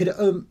mean, you could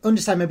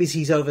understand maybe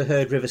he's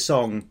overheard River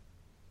Song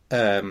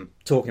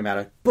talking about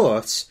it,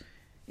 but,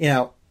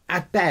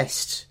 at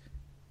best,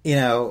 he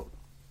knows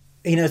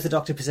the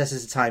Doctor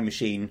possesses a time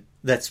machine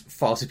that's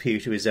far superior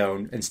to his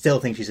own and still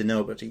thinks she's a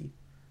nobody.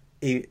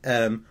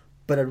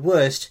 But at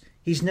worst,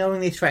 he's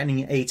knowingly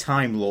threatening a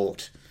Time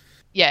Lord.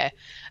 Yeah.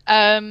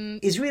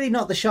 He's really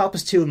not the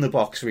sharpest tool in the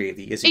box,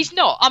 really, is he? He's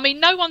not. I mean,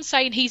 no one's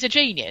saying he's a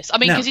genius. I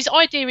mean, because his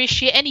idea is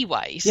shit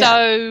anyway.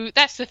 So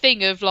that's the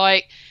thing of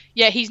like,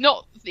 he's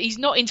not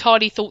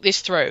entirely thought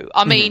this through.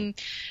 I mean,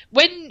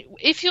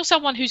 if you're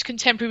someone who's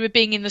contemporary with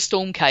being in the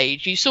Storm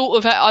Cage, you sort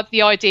of have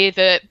the idea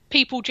that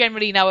people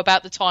generally know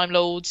about the Time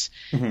Lords.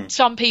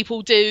 Some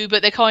people do,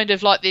 but they're kind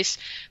of like this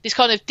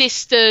kind of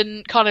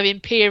distant, kind of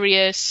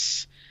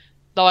imperious,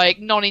 like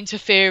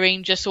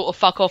non-interfering, just sort of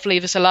fuck off,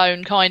 leave us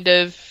alone kind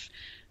of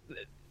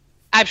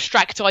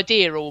abstract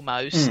idea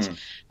almost.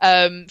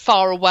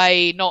 Far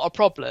away, not a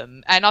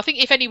problem. And I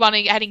think if anyone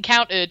had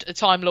encountered a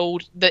Time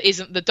Lord that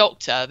isn't the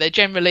Doctor, they're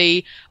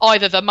generally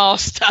either the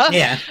Master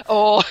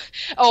or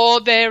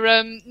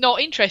they're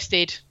not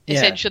interested,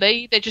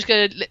 essentially. They're just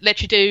going to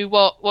let you do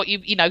what you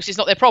because it's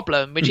not their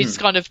problem, which is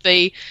kind of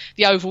the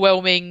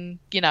overwhelming,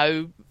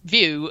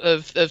 view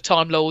of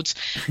Time Lords.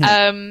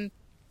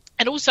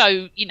 And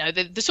also,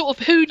 the sort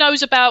of who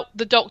knows about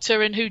the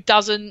Doctor and who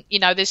doesn't,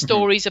 there's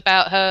stories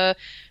about her.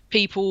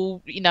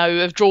 People,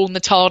 have drawn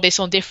the TARDIS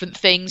on different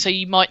things, so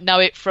you might know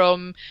it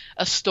from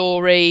a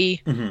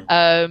story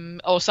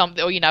or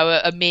something,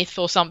 or a myth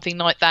or something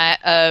like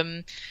that.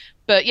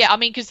 But yeah, I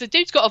mean, because the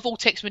dude's got a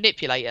vortex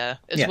manipulator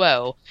as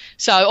well,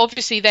 so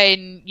obviously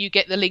then you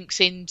get the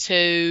links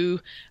into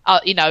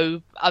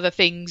other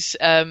things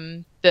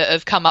that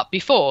have come up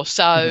before.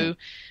 So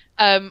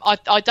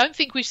I don't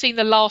think we've seen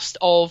the last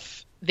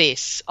of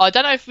this. I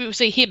don't know if we'll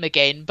see him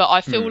again, but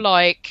I feel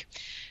like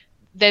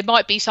there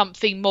might be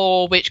something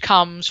more which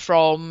comes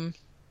from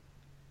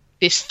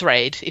this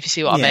thread, if you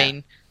see what I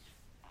mean.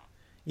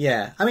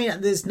 Yeah, I mean,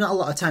 there's not a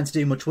lot of time to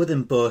do much with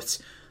him, but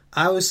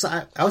I was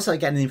like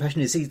getting the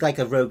impression, is he like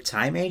a rogue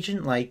time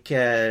agent? Like,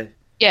 is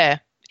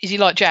he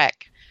like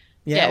Jack?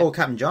 Yeah, or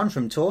Captain John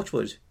from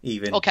Torchwood,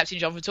 even. Or Captain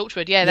John from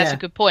Torchwood, that's a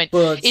good point.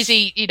 But is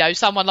he,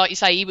 someone like you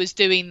say, he was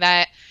doing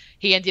that,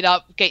 he ended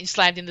up getting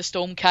slammed in the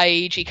Storm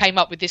Cage, he came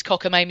up with this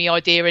cockamamie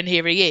idea, and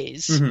here he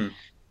is.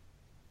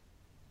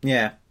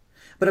 Yeah.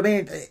 But I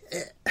mean,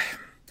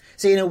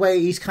 So in a way,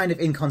 he's kind of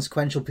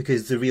inconsequential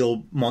because the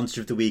real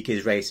monster of the week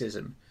is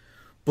racism.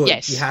 But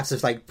Yes. you have to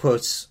like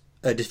put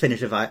a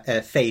definitive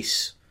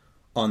face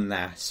on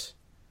that.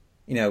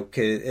 You know,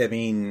 'cause, I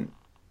mean,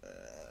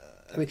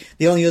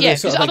 the only other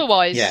sort of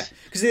otherwise,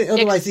 because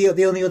otherwise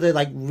the only other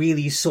like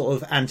really sort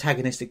of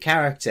antagonistic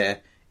character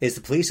is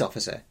the police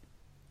officer,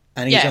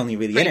 and he's only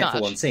really in it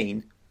for one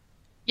scene.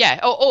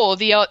 Yeah, or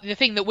the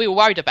thing that we were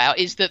worried about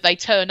is that they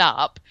turn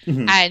up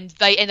and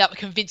they end up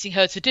convincing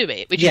her to do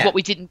it, which is what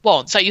we didn't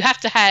want. So you have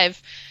to have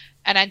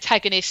an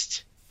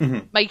antagonist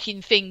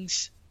making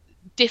things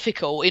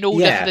difficult in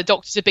order for the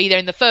Doctor to be there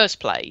in the first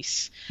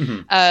place.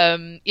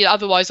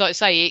 Otherwise, like I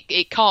say,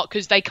 it can't,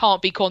 because they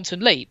can't be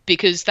Quantum Leap,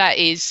 because that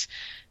is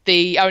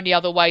the only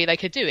other way they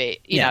could do it.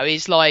 You know,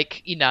 is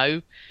like,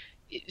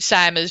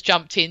 Sam has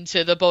jumped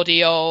into the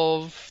body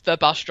of the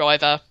bus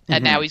driver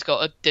and now he's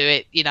got to do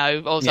it,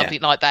 or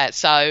something like that.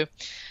 So,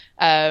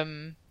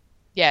 that's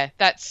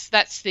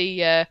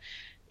the.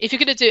 If you're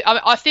going to do,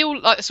 I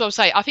feel like that's what I'm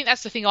saying. I think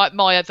that's the thing I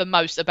admire the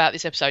most about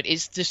this episode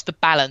is just the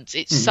balance.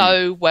 It's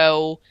so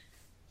well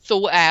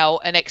thought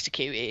out and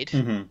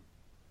executed.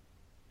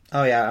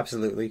 Oh yeah,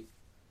 absolutely.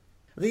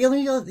 The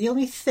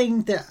only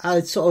thing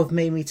that sort of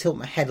made me tilt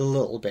my head a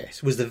little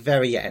bit was the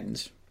very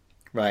end,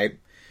 right?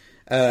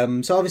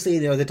 So obviously,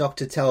 the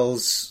Doctor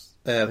tells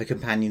her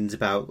companions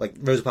about, like,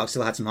 Rosa Parks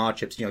still had some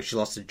hardships. She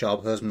lost her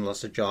job, her husband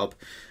lost her job,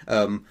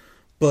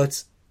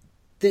 but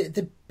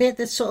the bit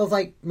that sort of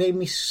like made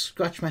me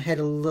scratch my head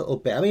a little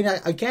bit. I mean,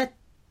 I get,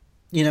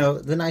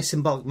 the nice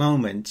symbolic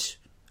moment,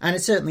 and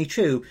it's certainly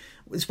true.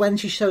 It's when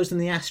she shows them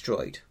the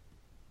asteroid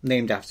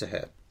named after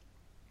her.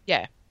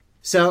 Yeah.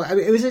 So I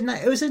mean, it was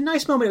a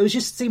nice moment. It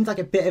just seemed like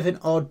a bit of an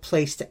odd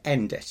place to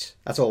end it.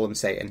 That's all I'm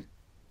saying.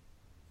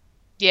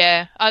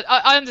 Yeah,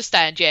 I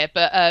understand. Yeah,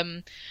 but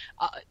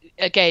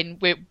again,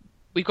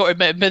 we've got to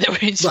remember that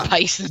we're in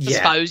space. I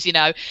suppose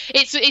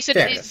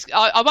it's.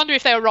 I wonder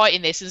if they were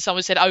writing this and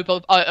someone said,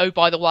 "Oh,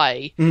 by the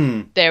way,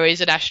 there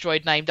is an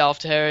asteroid named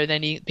after her," and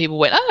then people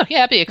went, "Oh, yeah,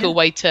 that'd be a cool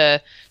way to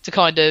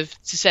kind of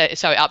to sew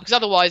it up," because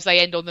otherwise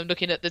they end on them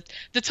looking at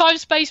the time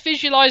space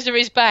visualizer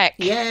is back.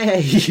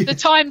 Yay! The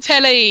time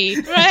telly.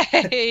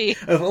 Hooray!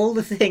 Of all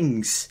the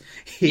things,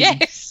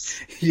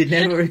 you'd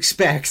never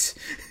expect.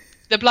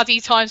 The bloody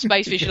time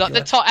space visual,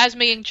 as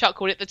me and Chuck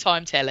called it, the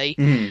time telly.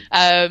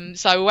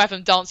 So we'll have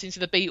them dancing to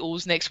the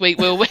Beatles next week,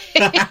 will we?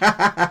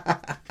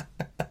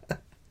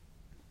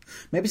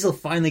 Maybe they'll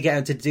finally get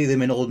him to do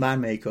them in old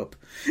man makeup.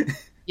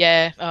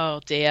 Yeah.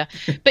 Oh dear.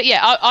 But yeah,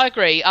 I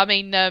agree. I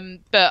mean,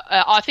 but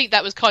I think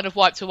that was kind of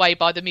wiped away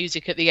by the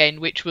music at the end,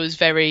 which was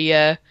very,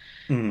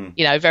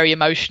 very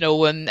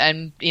emotional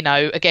and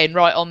again,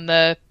 right on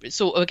the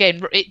sort of,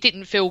 again, it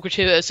didn't feel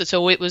gratuitous at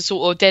all. It was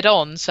sort of dead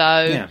on.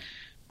 So.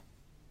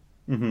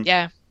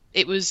 Yeah,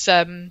 it was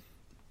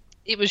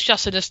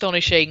just an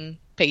astonishing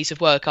piece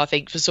of work, I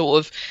think, for sort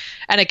of,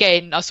 and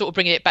again, I sort of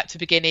bringing it back to the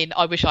beginning.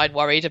 I wish I'd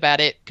worried about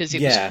it because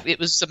it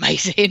was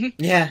amazing.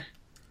 Yeah,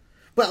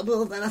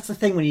 well, that's the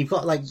thing when you've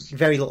got like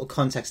very little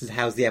context as to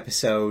how the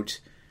episode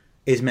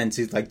is meant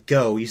to like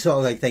go. You sort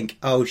of like think,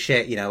 oh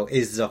shit,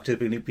 is the Doctor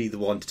going to be the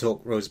one to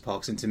talk Rosa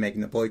Parks into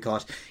making the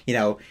boycott?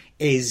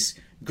 Is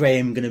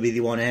Graham going to be the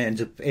one to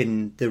end up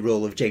in the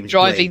role of James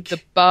driving Blake? The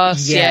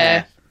bus?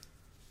 Yeah.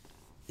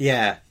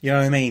 Yeah, you know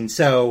what I mean?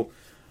 So,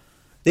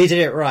 they did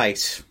it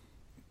right.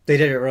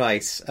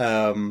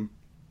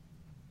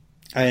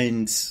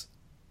 And,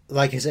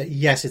 like I said,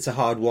 yes, it's a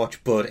hard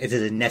watch, but it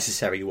is a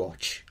necessary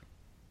watch.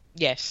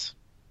 Yes.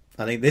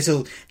 I think this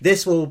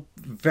will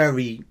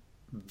very,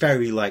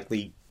 very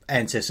likely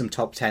enter some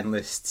top 10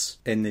 lists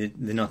in the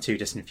not too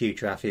distant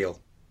future, I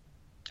feel.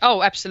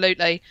 Oh,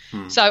 absolutely.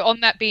 So, on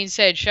that being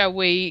said, shall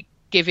we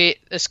give it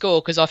a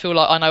score? Because I feel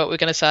like I know what we're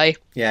going to say.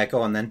 Yeah,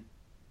 go on then.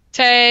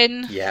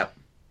 10. Yeah.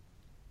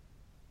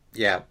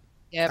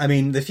 I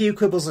mean, the few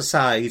quibbles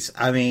aside,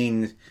 I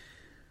mean,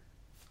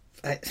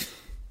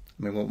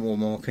 what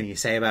more can you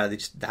say about it? They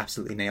just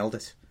absolutely nailed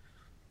it.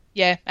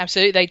 Yeah,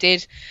 absolutely, they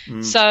did.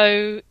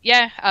 So,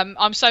 yeah,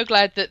 I'm so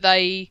glad that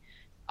they.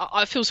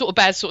 I feel sort of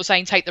bad, sort of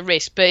saying take the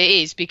risk, but it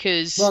is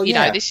because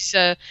this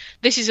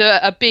is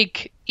a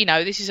big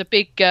a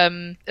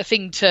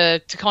thing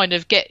to kind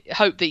of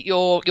hope that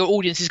your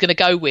audience is going to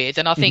go with,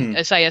 and I think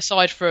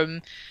aside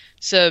from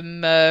some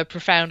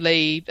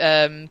profoundly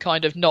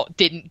kind of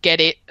didn't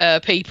get it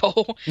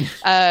people,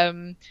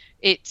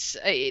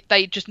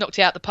 they just knocked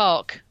it out the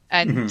park.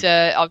 And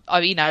I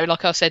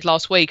like I said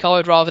last week, I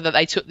would rather that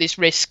they took this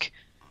risk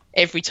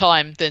every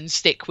time than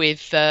stick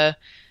with than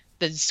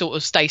sort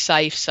of stay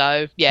safe.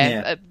 So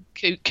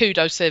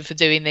kudos to them for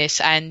doing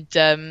this, and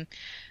I'm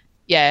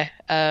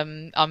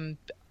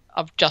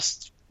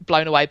just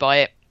blown away by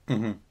it.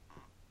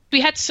 We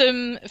had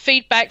some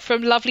feedback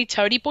from lovely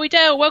Tony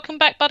Boydell. Welcome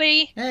back,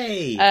 buddy.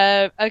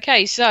 Hey.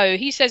 Okay, so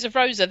he says of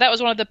Rosa, that was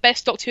one of the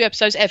best Doctor Who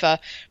episodes ever.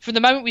 From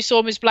the moment we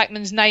saw Ms.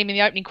 Blackman's name in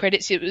the opening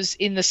credits, it was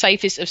in the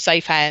safest of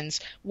safe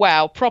hands.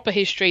 Wow, proper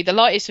history, the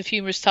lightest of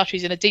humorous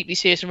touches in a deeply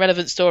serious and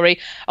relevant story.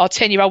 Our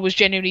 10-year-old was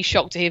genuinely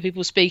shocked to hear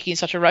people speaking in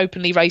such an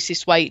openly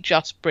racist way.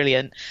 Just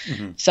brilliant.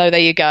 So there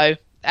you go.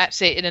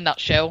 That's it in a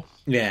nutshell.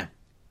 Yeah.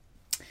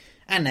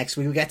 And next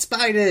week we get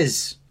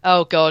spiders.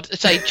 Oh, God.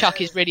 So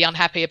Chuck is really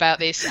unhappy about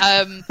this.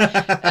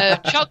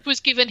 Chuck was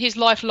given his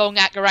lifelong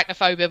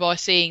arachnophobia by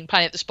seeing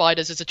Planet of the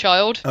Spiders as a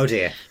child. Oh,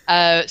 dear.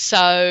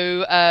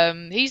 So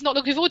he's not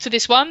looking forward to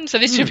this one, so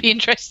this should be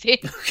interesting.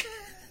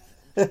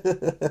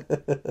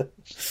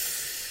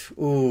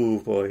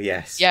 Ooh, boy,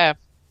 yes. Yeah.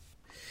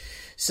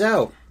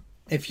 So,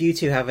 if you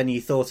two have any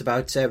thoughts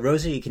about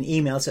Rosa, you can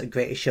email us at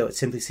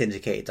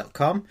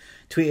greatestshow@simplysyndicated.com,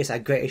 tweet us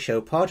at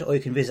greatestsshowpod, or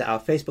you can visit our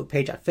Facebook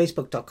page at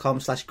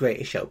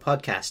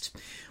facebook.com/greatestsshowpodcast.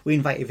 We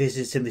invite you to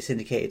visit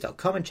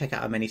simplysyndicated.com and check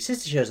out our many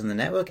sister shows on the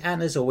network,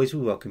 and as always,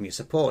 we welcome your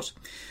support.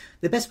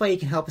 The best way you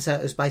can help us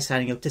out is by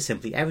signing up to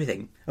Simply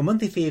Everything. A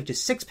monthly fee of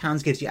just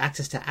 £6 gives you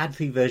access to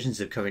ad-free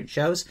versions of current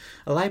shows,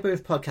 a library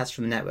of podcasts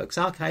from the network's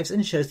archives,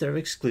 and shows that are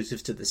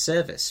exclusive to the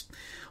service.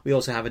 We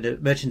also have a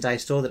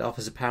merchandise store that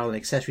offers apparel and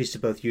accessories to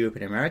both Europe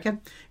and America.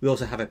 We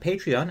also have a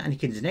Patreon, and you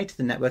can donate to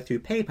the network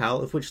through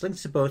PayPal, of which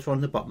links to both are on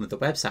the bottom of the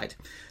website.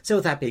 So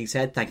with that being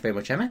said, thank you very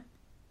much, Emma.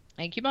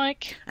 Thank you,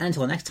 Mike. And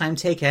until next time,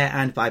 take care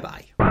and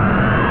bye-bye.